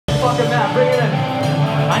fucking map. Bring it in.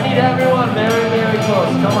 I need everyone very, very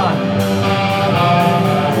close. Come on.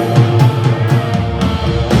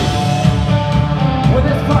 When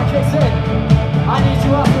this part kicks in, I need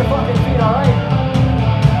you off your fucking feet, alright?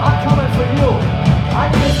 I'm coming for you. I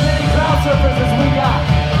need as many crowd surfers as we got.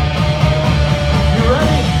 You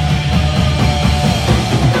ready?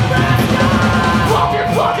 Nebraska!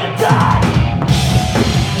 Fucking die!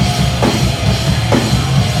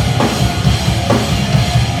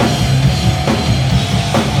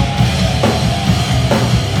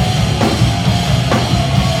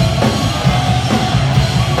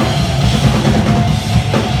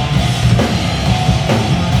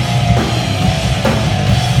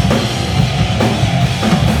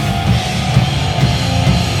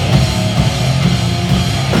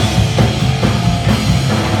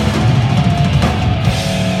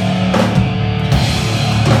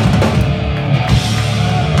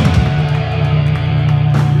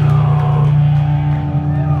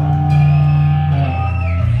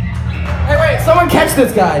 Catch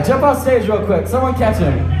this guy. Jump off stage real quick. Someone catch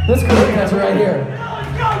him. This career catcher right here.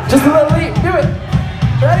 Just a little leap. Do it.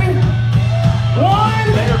 Ready? One.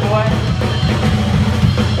 Later, boy.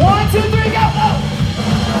 1, 2, 3, go. Go.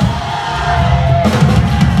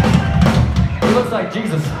 He looks like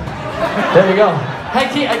Jesus. There you go. Hey,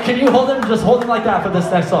 can you hold him? Just hold him like that for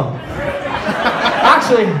this next song.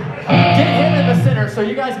 Actually, get him in the center. So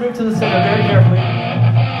you guys move to the center very carefully.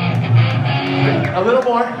 A little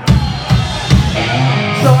more.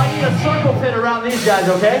 So I need a circle pin around these guys,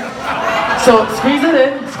 okay? So squeeze it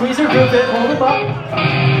in, squeeze your group in, hold them up,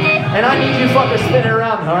 and I need you fuckers spinning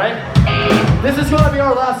around, alright? This is gonna be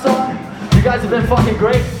our last song. You guys have been fucking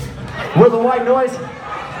great. We're the White Noise.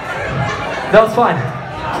 That was fine.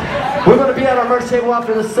 We're gonna be at our merch table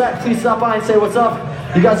after this set. Please stop by and say what's up.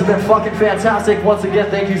 You guys have been fucking fantastic. Once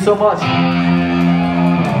again, thank you so much.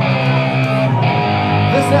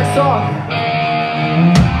 This next song,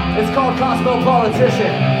 it's called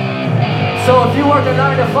Cosmopolitician. So if you work a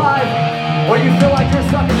 9 to 5, or you feel like you're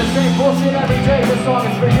stuck in the same bullshit every day, this song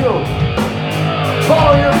is for you.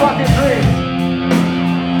 Follow your fucking dreams.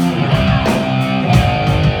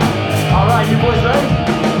 Alright, you boys ready?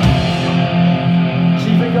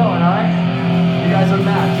 Keep it going, alright? You guys are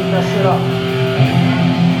mad, keep that shit up.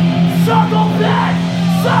 Circle pit!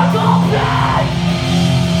 Circle pit!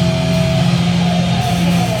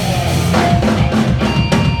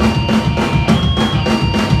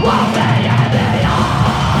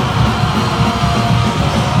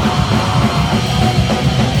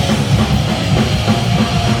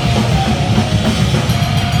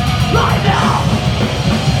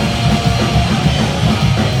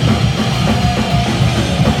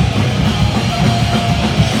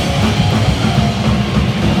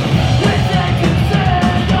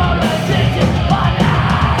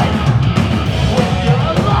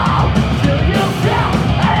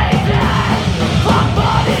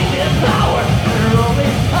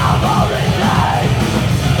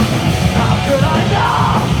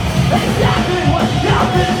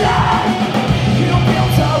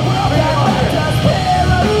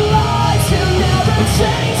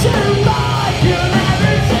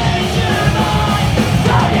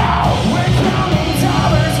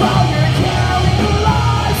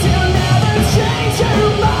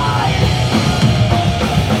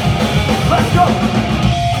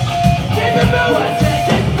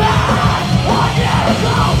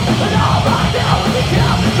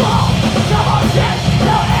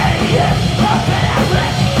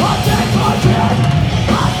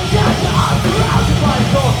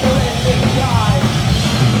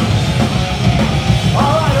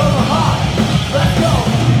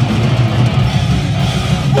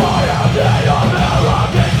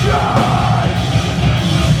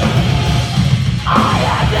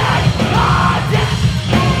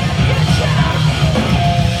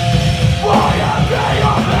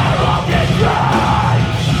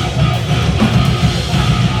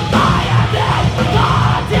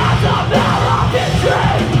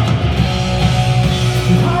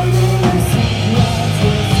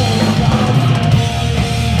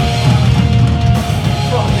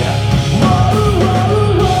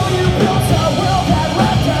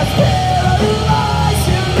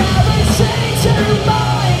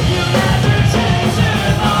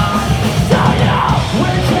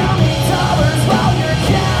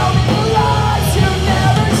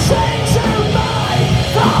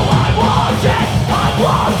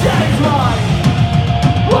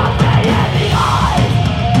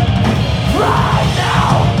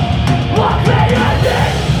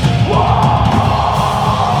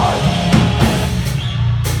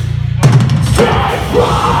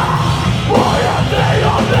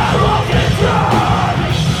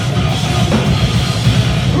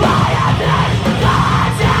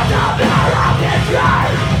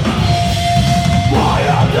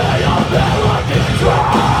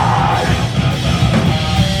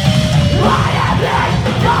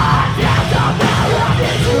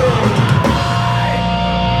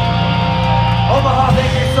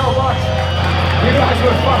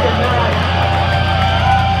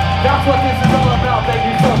 That's what this is